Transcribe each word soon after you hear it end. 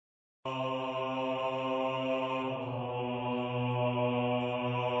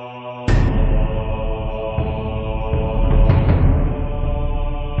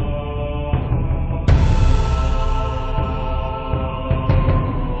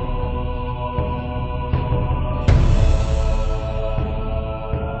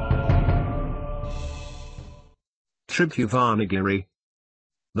Tribhuvanagiri.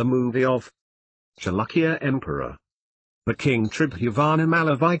 The movie of Chalukya Emperor. The King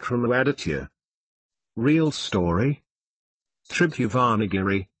Tribhuvanamalla Vikrama Aditya. Real story.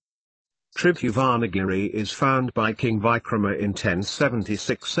 Tribhuvanagiri. Tribhuvanagiri is found by King Vikrama in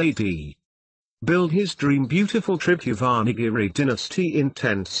 1076 AD. Build his dream beautiful Tribhuvanagiri dynasty in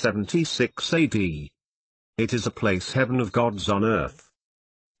 1076 AD. It is a place heaven of gods on earth,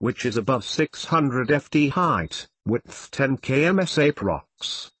 which is above 600 ft height, width 10 km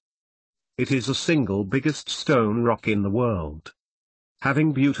APROX. It is a single biggest stone rock in the world,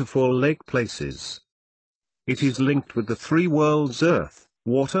 having beautiful lake places. It is linked with the three worlds earth,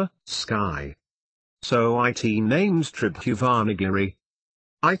 water, sky. So it names Tribhuvanagiri.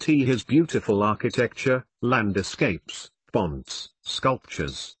 It has beautiful architecture, landscapes, ponds,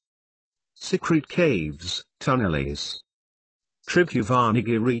 sculptures, secret caves, tunnels.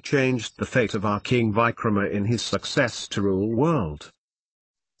 Tribhuvanagiri changed the fate of our King Vikrama in his success to rule world.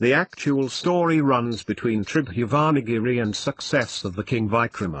 The actual story runs between Tribhuvanagiri and success of the King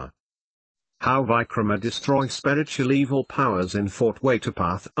Vikrama. How Vikrama destroys spiritual evil powers in Fort Way to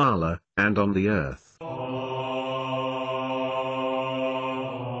Pathala, and on the earth.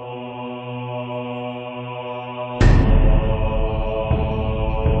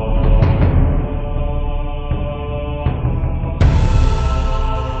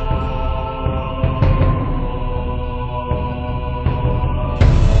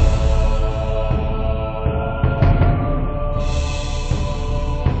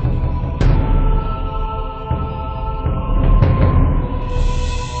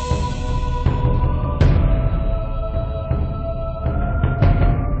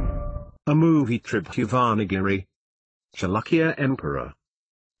 A movie Tribhuvanagiri. Chalukya Emperor.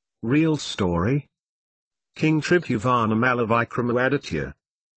 Real story. King Tribhuvanamalla Vikrama Aditya.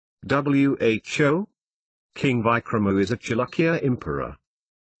 WHO. King Vikrama is a Chalukya Emperor.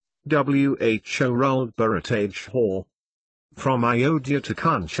 WHO ruled Bharatayajhor. From Ayodhya to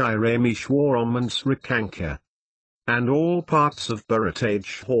Kanchirameshwaram and Srikanka, and all parts of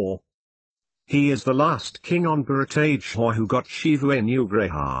Bharatayajhor. He is the last king on Bharatayajhor who got Shiva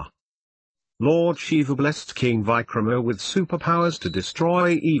ANUGRAHA. Lord Shiva blessed King Vikrama with superpowers to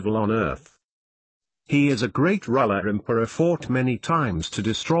destroy evil on earth. He is a great ruler emperor, fought many times to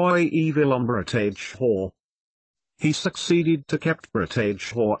destroy evil on Bharatayajhor. He succeeded to kept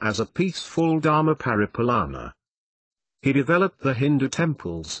Bharatayajhor as a peaceful Dharma Paripalana. He developed the Hindu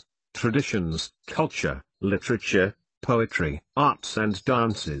temples, traditions, culture, literature, poetry, arts and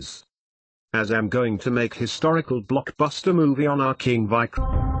dances. As I'm going to make historical blockbuster movie on our King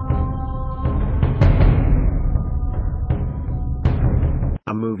Vikrama.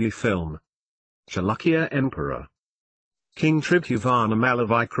 A movie film. Chalukya Emperor. King Tribhuvanamalla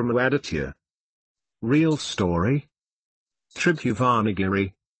Vikrama Aditya. Real story.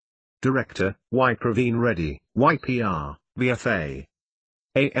 Tribhuvanagiri. Director, Y. Praveen Reddy, YPR, VFA.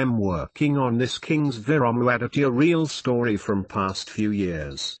 AM working on this King's Vikrama Aditya real story from past few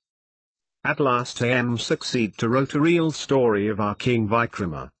years. At last AM succeed to wrote a real story of our King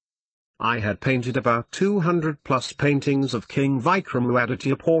Vikrama. I had painted about 200 plus paintings of King Vikrama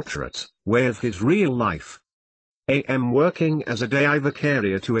Aditya portrait, with his real life. AM working as a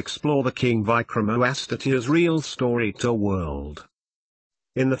Divacarya to explore the King Vikrama Aditya's real story to world.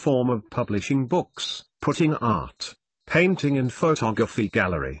 In the form of publishing books, putting art, painting and photography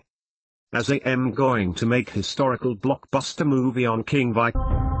gallery. As AM going to make historical blockbuster movie on King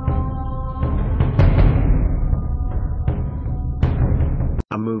Vikrama.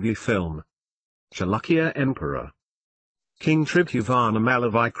 A movie film. Chalukya Emperor. King Tribhuvanamalla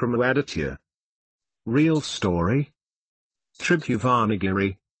Vikrama Aditya. Real story.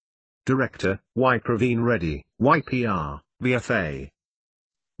 Tribhuvanagiri. Director, Y. Praveen Reddy, YPR, VFA.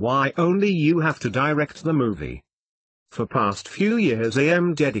 Why only you have to direct the movie? For past few years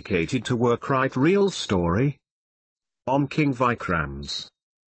AM dedicated to work write real story on King Vikrama's.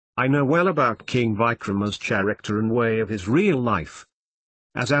 I know well about King Vikrama's character and way of his real life.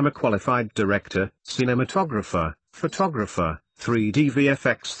 As I'm a qualified director, cinematographer, photographer, 3D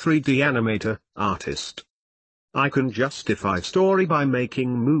VFX 3D animator, artist. I can justify story by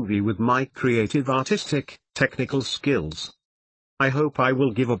making movie with my creative artistic, technical skills. I hope I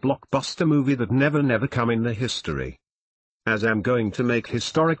will give a blockbuster movie that never come in the history. as I'm going to make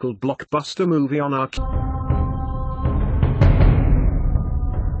historical blockbuster movie on our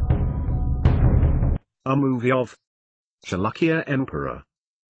a movie of Chalukya Emperor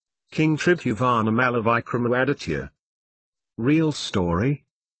King Tribhuvanamalla Vikrama Aditya. Real story.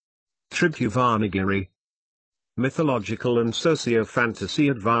 Tribhuvanagiri. Mythological and socio-fantasy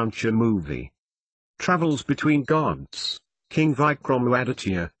adventure movie. Travels between gods. King Vikrama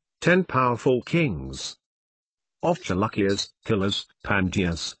Aditya, 10 powerful kings of Chalukyas, Killers,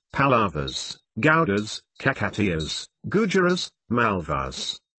 Pandyas, Pallavas, Gaudas, Kakatiyas, Gujaras,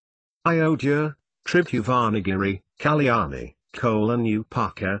 Malvas, Ayodhya, Tribhuvanagiri, Kalyani,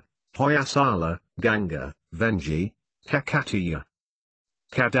 Kolanupaka, Hoysala, Ganga, Venji, Kakatiya,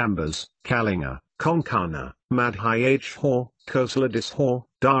 Kadambas, Kalinga, Konkana, Madhyadishwar, Kosaladishwar,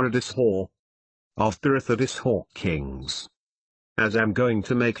 Dharadishwar, of Birathadishwar kings. As I'm going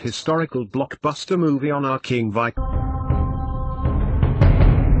to make historical blockbuster movie on our King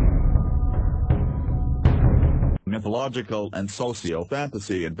Mythological and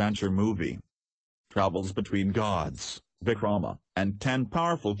socio-fantasy adventure movie. Travels between gods, Vikrama, and 10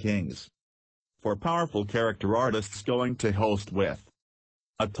 powerful kings. 4 powerful character artists going to host with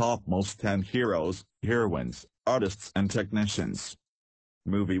a topmost 10 heroes, heroines, artists and technicians.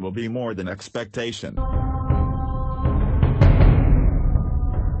 Movie will be more than expectation.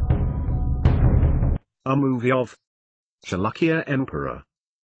 A movie of Chalukya Emperor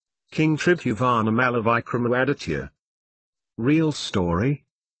King Tribhuvanamalla Vikrama Aditya. Real story.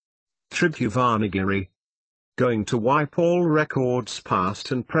 Tribhuvanagiri. Going to wipe all records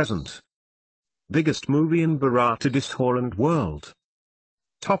past and present. Biggest movie in Bharatadishwar and world.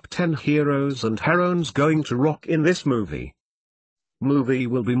 Top 10 heroes and heroines going to rock in this movie. Movie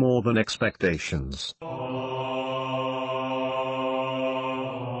will be more than expectations.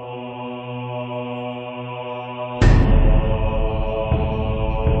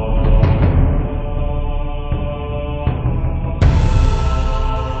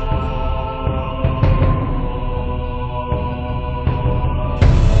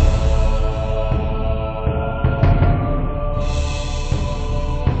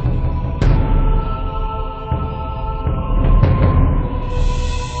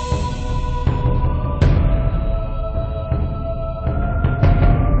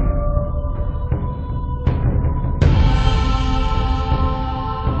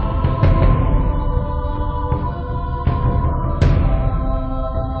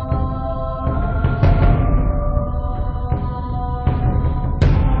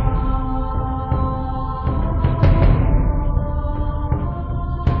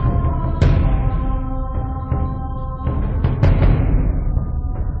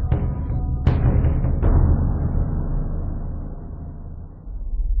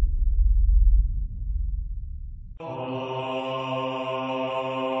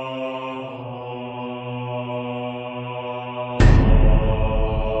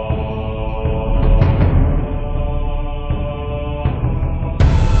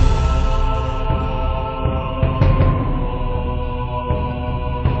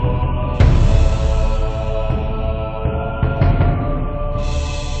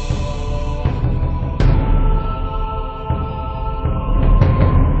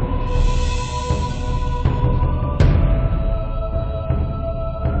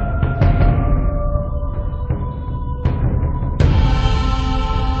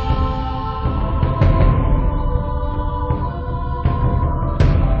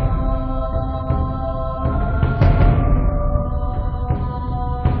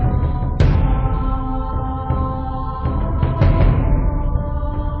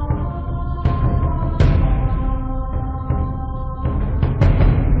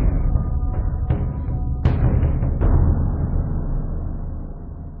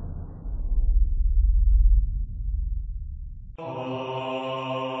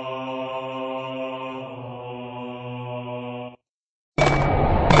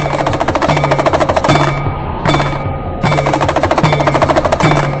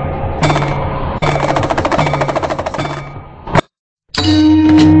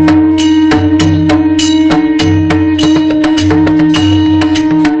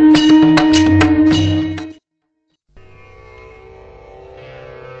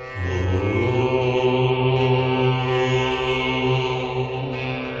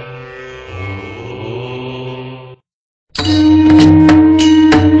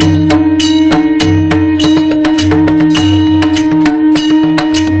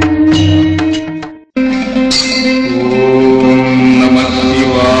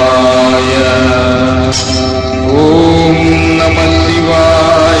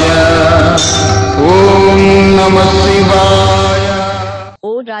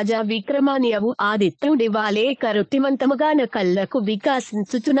 రాజా విక్రమ నీవు ఆదిత్యుడి వాలే కరుతిమంతముగాన కళ్ళకు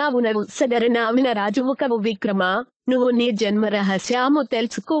వికాసించుచున్నావు సదరనామిన రాజువుకవు విక్రమ నువ్వు నీ జన్మ రహస్యము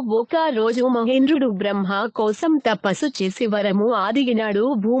తెలుసుకో. ఒక రోజు మహేంద్రుడు బ్రహ్మ కోసం తపస్సు చేసి వరము అడిగినాడు.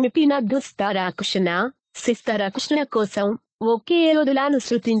 భూమిపైన దుష్ట రాక్షణ కోసం ఒకే యోధులను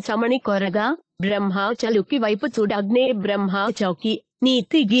సృష్టించమని కోరగా బ్రహ్మ చలుకి వైపు చూడగ్నే బ్రహ్మ చౌకి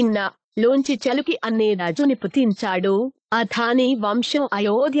నీతి గిన్న లోంచి చలుకి అనే రాజుని పుట్టించాడు. అథాని వంశం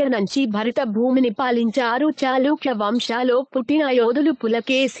అయోధ్య నుంచి భరత భూమిని పాలించారు. చాళుక్య వంశాలో పుట్టిన యోధులు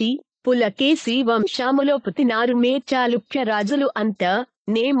పులకేసి వంశములో పుట్టినారు. మే చాళుక్య రాజులు అంతా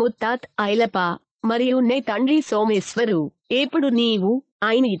నే ముత్తాత్ ఐలప మరియు నే తండ్రి సోమేశ్వరు. ఎప్పుడు నీవు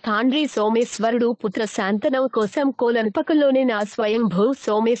ఆయన తండ్రి సోమేశ్వరుడు పుత్ర శాంతనం కోసం కోలంపకలోని నా స్వయంభూ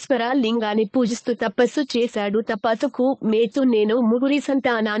సోమేశ్వర లింగాన్ని పూజిస్తూ తపస్సు చేశాడు. తపస్సుకు మేతు నేను ముగ్గురి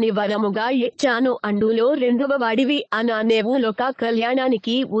సంతానాన్ని వరముగా ఇచ్చాను. అందులో రెండవ వాడివి అనా నీవు లోక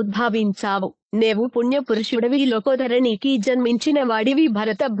కళ్యాణానికి ఉద్భవించావు. నీవు పుణ్యపురుషుడివి లోకోధరణికి జన్మించిన వాడివి.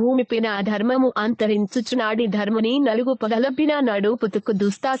 భరత భూమిపైన ధర్మము అంతరించుచున్నాడి. ధర్ముని నలుగు పగలపిన నాడు పుతుకు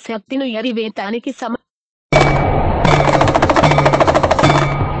దుస్తా శక్తిను ఎరివేతానికి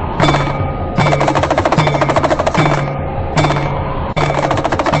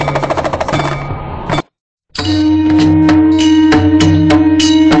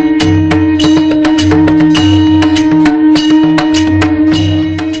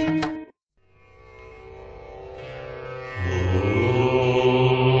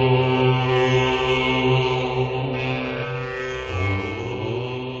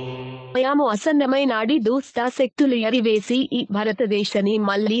అసన్నమైనాడి దుస్తా శక్తులు ఎరివేసి ఈ భారతదేశాన్ని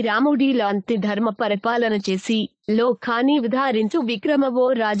మళ్లీ రాముడి లాంటి ధర్మ పరిపాలన చేసి లోకాన్ని ఉద్ధరించు.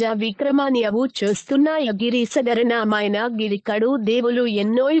 విక్రమవో రాజా విక్రమ నీవు చూస్తున్న యగిరి సదరనామైన గిరికడు దేవులు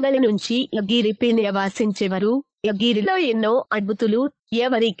ఎన్నో యుగాల నుంచి యగిరిపై నివాసించేవారు. యగిరిలో ఎన్నో అద్భుతులు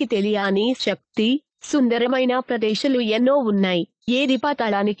ఎవరికి తెలియని శక్తి సుందరమైన ప్రదేశాలు ఎన్నో ఉన్నాయి. ఏది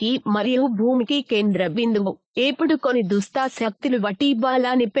పాతాళానికి మరియు భూమికి కేంద్ర బిందువు. ఎప్పుడు కొన్ని దుస్తా శక్తులు వటి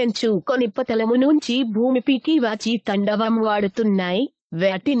బాలాన్ని పెంచు కొన్ని పతలము నుంచి భూమిపైకి వచ్చి తండవం వాడుతున్నాయి.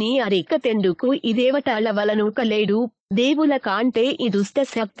 వాటిని అరికట్టేందుకు ఈ దేవతల వలను కలేడు. దేవుల కంటే ఈ దుష్ట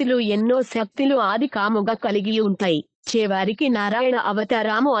శక్తులు ఎన్నో శక్తులు ఆది కాముగా కలిగి ఉంటాయి. చివరికి నారాయణ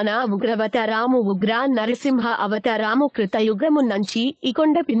అవతారము అన ఉగ్రవతారము ఉగ్ర నరసింహ అవతారము కృతయుగము నుంచి ఈ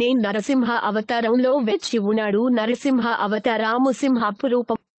కొండపిని నరసింహ అవతారంలో వెచ్చి ఉన్నాడు. నరసింహ అవతారము సింహపు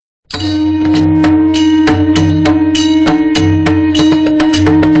రూపం.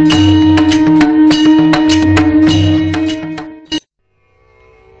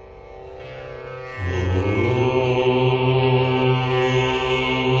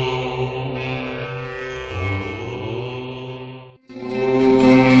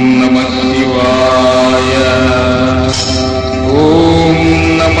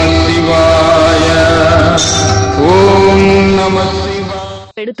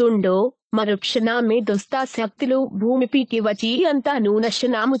 పెడుతుండో మరుక్షణమే దుస్తా శక్తులు భూమిపైకి వచ్చి అంతా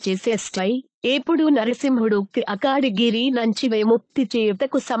నూనశనాము చేసేస్తాయి. ఎప్పుడు నరసింహుడు అకాడిగిరి నుంచి విముక్తి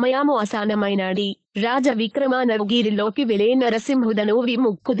చేయుటకు సమయము ఆసన్నమైనది. రాజ విక్రమగిరిలోకి వెళ్లే నరసింహుడను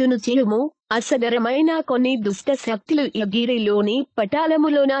విముక్తుడును చేయుము. అసదరమైన కొన్ని దుష్ట శక్తులు యగిరిలోని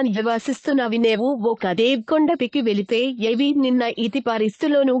పటాలములోన నివసిస్తున్నవి. నీవు ఒక దేవ్కొండపికి వెళితే ఏవి నిన్న ఇతి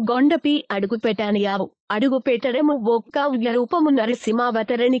పరిస్థితుల్లోనూ గొండపి అడుగు పెట్టానియావు. అడుగు పెట్టడము ఒక్క రూపము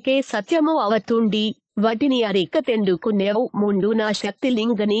నరసింహావతరణికే సత్యము అవతుంది. వాటిని అరికట్టేందుకు నీవు ముందు నా శక్తి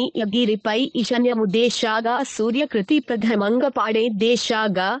లింగని యగిరిపై ఈశాన్యము దేశాగా సూర్యకృతి ప్రథమంగా పాడే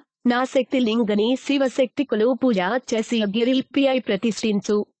దేశాగా నా శక్తి లింగని శివశక్తికులు పూజ చేసి యగిరిపై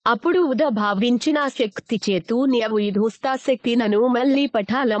ప్రతిష్ఠించు. అప్పుడు ఉద్భవించిన శక్తి చేతు నీవు ఈ దుస్తా శక్తినను మళ్లీ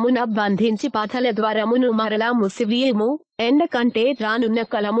పటాలమున బంధించి పాతాళ ద్వారమును మరలా మూసివేయము. ఎందుకంటే రానున్న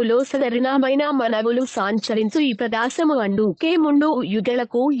కాలములో సాధారణమైన మానవులు సంచరించు ఈ ప్రదేశము అందుకే ముందు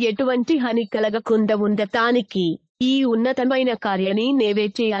యుగలకు ఎటువంటి హాని కలగకుండా ఉండటానికి ఈ ఉన్నతమైన కార్యాన్ని నీవే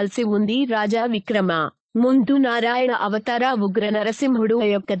చేయాల్సి ఉంది. రాజా విక్రమ ముందు నారాయణ అవతార ఉగ్ర నరసింహుడు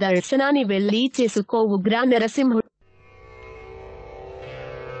యొక్క దర్శనాన్ని వెళ్లి చేసుకో. ఉగ్ర నరసింహుడు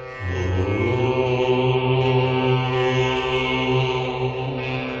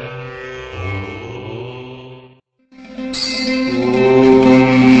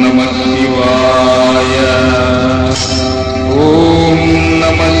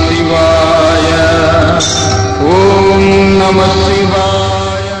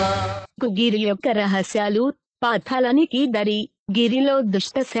గిరి యొక్క రహస్యాలు పాతాళానికి దరి. గిరిలో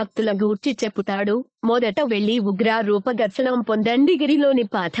దుష్ట శక్తుల గూర్చి చెప్పుతాడు. మొదట వెళ్లి ఉగ్ర రూపదర్శనం పొందండి. గిరిలోని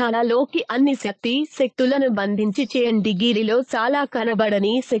పాతాళలోకి అన్ని శక్తులను బంధించి చేయండి. గిరిలో చాలా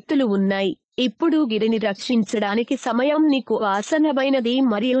కనబడని శక్తులు ఉన్నాయి. ఇప్పుడు గిరిని రక్షించడానికి సమయం నీకు ఆసన్నమైనది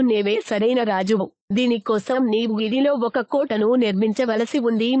మరియు నీవే సరైన రాజువు. దీనికోసం నీవు గిరిలో ఒక కోటను నిర్మించవలసి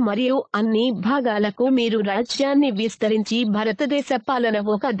ఉంది మరియు అన్ని భాగాలకు మీరు రాజ్యాన్ని విస్తరించి భారతదేశ పాలన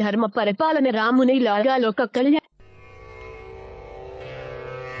ఒక ధర్మ పరిపాలన రాముని లాగా లోక కళ్యాణ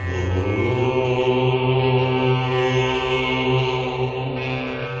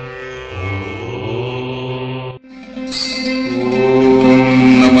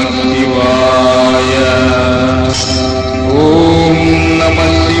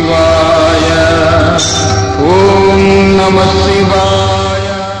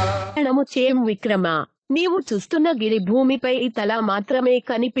చేం విక్రమ, నీవు చూస్తున్న గిరి భూమిపై తల మాత్రమే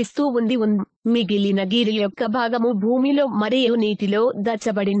కనిపిస్తూ ఉంది. మిగిలిన గిరి యొక్క భాగము భూమిలో మరియు నీటిలో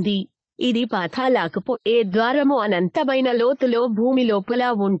దాచబడింది. ఇది పాతాళాకు పోయే ద్వారము అనంతమైన లోతులో భూమి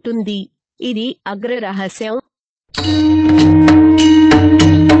లోపల ఉంటుంది. ఇది అగ్ర రహస్యం.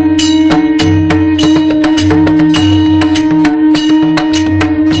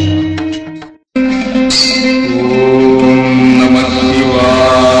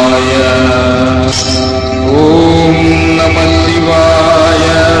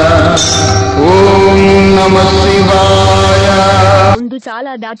 ముందు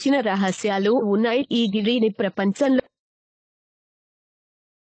చాలా దాచిన రహస్యాలు ఉన్నాయి. ఈ గిరిని ప్రపంచంలో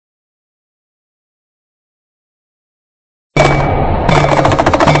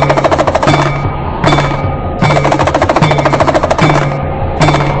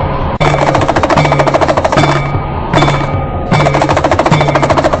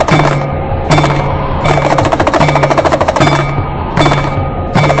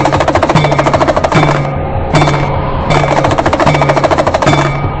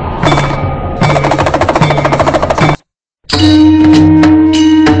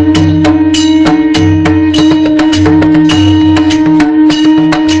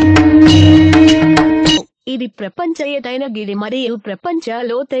ప్రపంచయతైన గిరి మరియు ప్రపంచ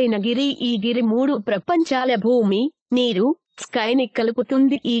లోతైన గిరి. ఈ గిరి 3 ప్రపంచాల భూమి, నీరు, స్కైని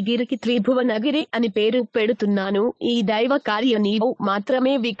కలుపుతుంది. ఈ గిరికి త్రిభువనగిరి అని పేరు పెడుతున్నాను. ఈ దైవ కార్యం నీవు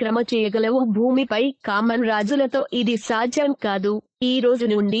మాత్రమే విక్రమ చేయగలవు. భూమిపై కామన్ రాజులతో ఇది సాధ్యం కాదు. ఈ రోజు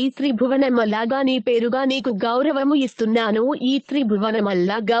నుండి త్రిభువనమల్లగా నీ పేరుగా నీకు గౌరవము ఇస్తున్నాను. ఈ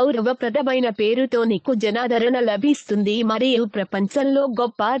త్రిభువనమల్ల గౌరవప్రదమైన పేరుతో నీకు జనాదరణ లభిస్తుంది మరియు ప్రపంచంలో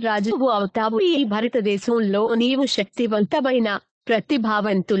గొప్ప రాజువు అవుతావు. ఈ భారతదేశంలో నీవు శక్తివంతమైన,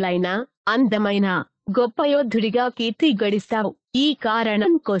 ప్రతిభావంతులైన, అందమైన, గొప్ప యోధుడిగా కీర్తి గడిస్తావు. ఈ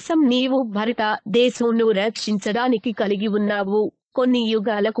కారణం కోసం నీవు భారత దేశంను రక్షించడానికి కలిగి ఉన్నావు. కొన్ని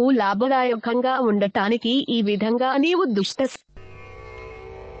యుగాలకు లాభదాయకంగా ఉండటానికి ఈ విధంగా నీవు దుష్ట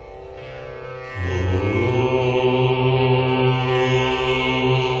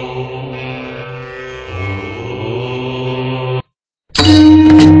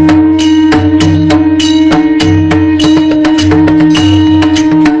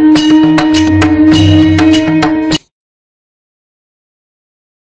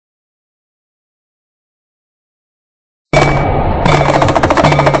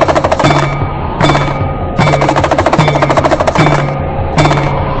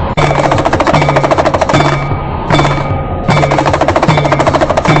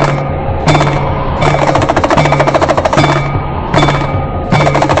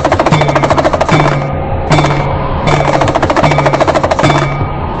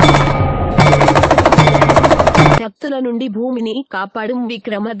నుండి భూమిని కాపాడు.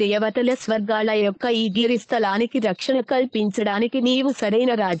 విక్రమ దేవతల స్వర్గాల యొక్క ఈ గిరి స్థలానికి రక్షణ కల్పించడానికి నీవు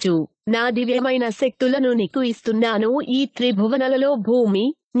సరైన రాజు. నా దివ్యమైన శక్తులను నీకు ఇస్తున్నాను. ఈ త్రిభువనలలో భూమి,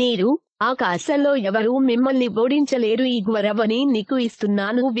 నీరు, ఆకాశంలో ఎవరూ మిమ్మల్ని ఓడించలేరు. ఈ గౌరవని నీకు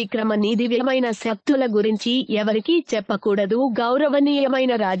ఇస్తున్నాను. విక్రమ, నీ దివ్యమైన శక్తుల గురించి ఎవరికీ చెప్పకూడదు.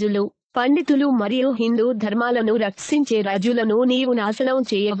 గౌరవనీయమైన రాజులు, పండితులు మరియు హిందూ ధర్మాలను రక్షించే రాజులను నీవు నాశనం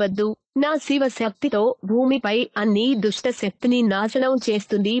చేయవద్దు. నా శివ శక్తితో భూమిపై అన్ని దుష్ట శక్తిని నాశనం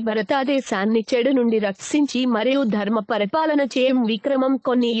చేస్తుంది. భారతదేశాన్ని చెడు నుండి రక్షించి మరియు ధర్మ పరిపాలన చేయం. విక్రమం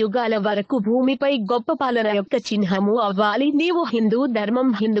కొన్ని యుగాల వరకు భూమిపై గొప్ప పాలన యొక్క చిహ్నము అవ్వాలి. నీవు హిందూ ధర్మం,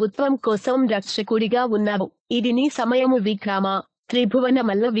 హిందుత్వం కోసం రక్షకుడిగా ఉన్నావు. ఇది నీ సమయము విక్రమ.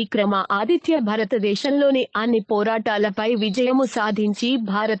 త్రిభువనమల్ల విక్రమ ఆదిత్య భారతదేశంలోని అన్ని పోరాటాలపై విజయము సాధించి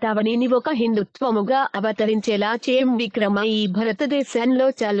భారతావనిని ఒక హిందుత్వముగా అవతరించేలా చేయం. విక్రమ, ఈ భారతదేశంలో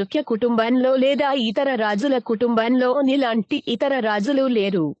చాళుక్య కుటుంబంలో లేదా ఇతర రాజుల కుటుంబంలో నీలాంటి ఇతర రాజులు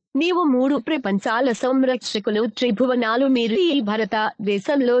లేరు. నీవు 3 ప్రపంచాల సంరక్షకులు. త్రిభువనాలు. మీరు ఈ భారత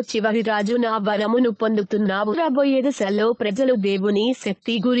దేశంలో చివరి రాజు. నా వరమును పొందుతున్నావు. రాబోయే దశలో ప్రజలు దేవుని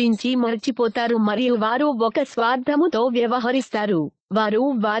శక్తి గురించి మర్చిపోతారు మరియు వారు ఒక స్వార్థముతో వ్యవహరిస్తారు. వారు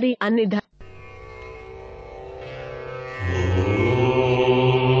వారి అన్ని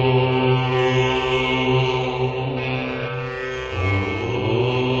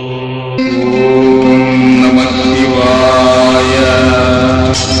नमः शिवाय।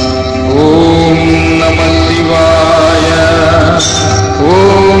 ॐ नमः शिवाय। ॐ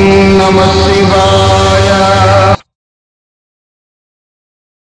नमः शिवाय।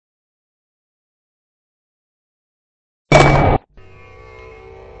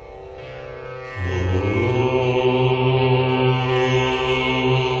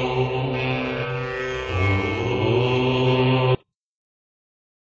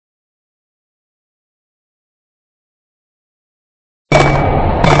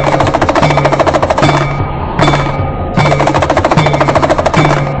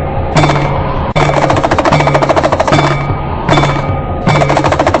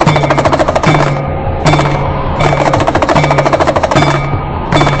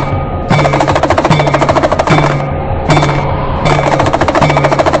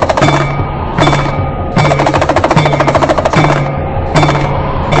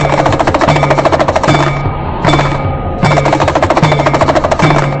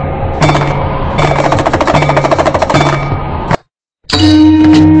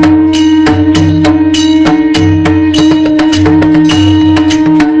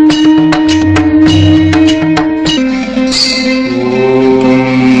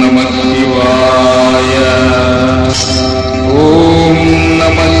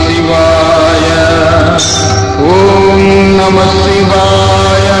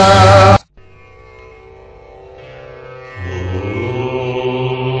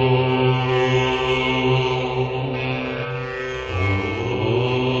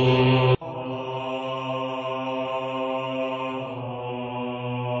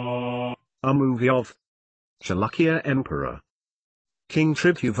 A movie of Chalukya Emperor King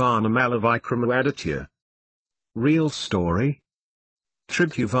Tribhuvanamalla Vikrama Aditya. Real story.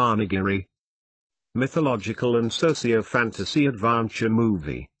 Tribhuvanagiri. Mythological and socio-fantasy adventure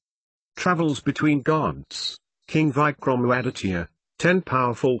movie. Travels between gods, King Vikrama Aditya, 10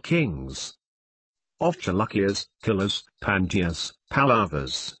 powerful kings of Chalukyas, Killers, Pandyas,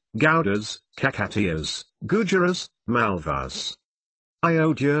 Pallavas, Gaudas, Kakatiyas, Gujaras, Malvas,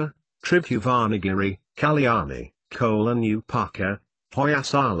 Ayodhya, Tribhuvanagiri, Kalyani, Kolanupaka,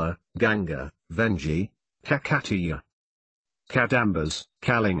 Hoysala, Ganga, Vengi, Kakatiya, Kadambas,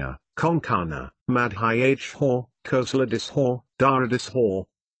 Kalinga, Konkana, Madhyadishwar, Kosaladishwar, Dharadishwar,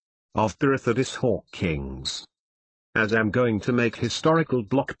 of Tirthadishwar kings. As I'm going to make historical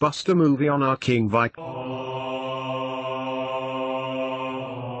blockbuster movie on our King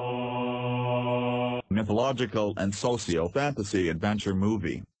Mythological and socio-fantasy adventure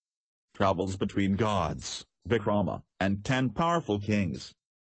movie. Travels between gods, Vikrama, and 10 powerful kings.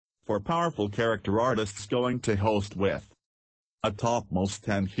 For powerful character artists going to host with a topmost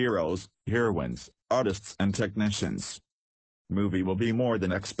 10 heroes, heroines, artists and technicians. Movie will be more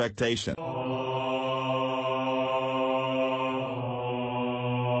than expectation.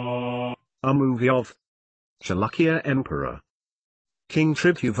 A movie of Chalukya Emperor King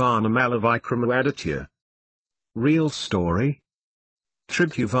Tribhuvanamalla Vikrama Aditya. Real story.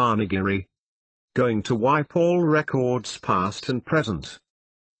 Tribhuvanagiri. Going to wipe all records past and present.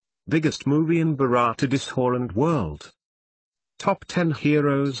 Biggest movie in Bharatadishwar and world. Top 10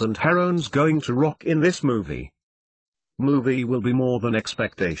 heroes and heroines going to rock in this movie. Movie will be more than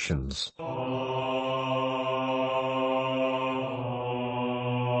expectations.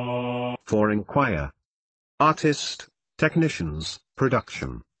 For inquire. Artist, technicians,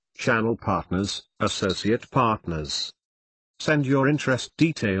 production, channel partners, associate partners. Send your interest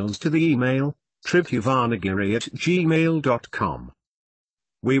details to the email, tribhuvanagiri@gmail.com.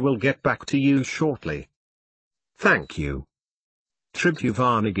 We will get back to you shortly. Thank you.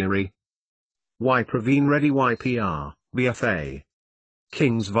 Tribhuvanagiri. Y Praveen Reddy YPR, BFA.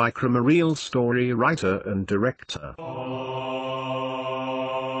 King's Vikrama real story writer and director.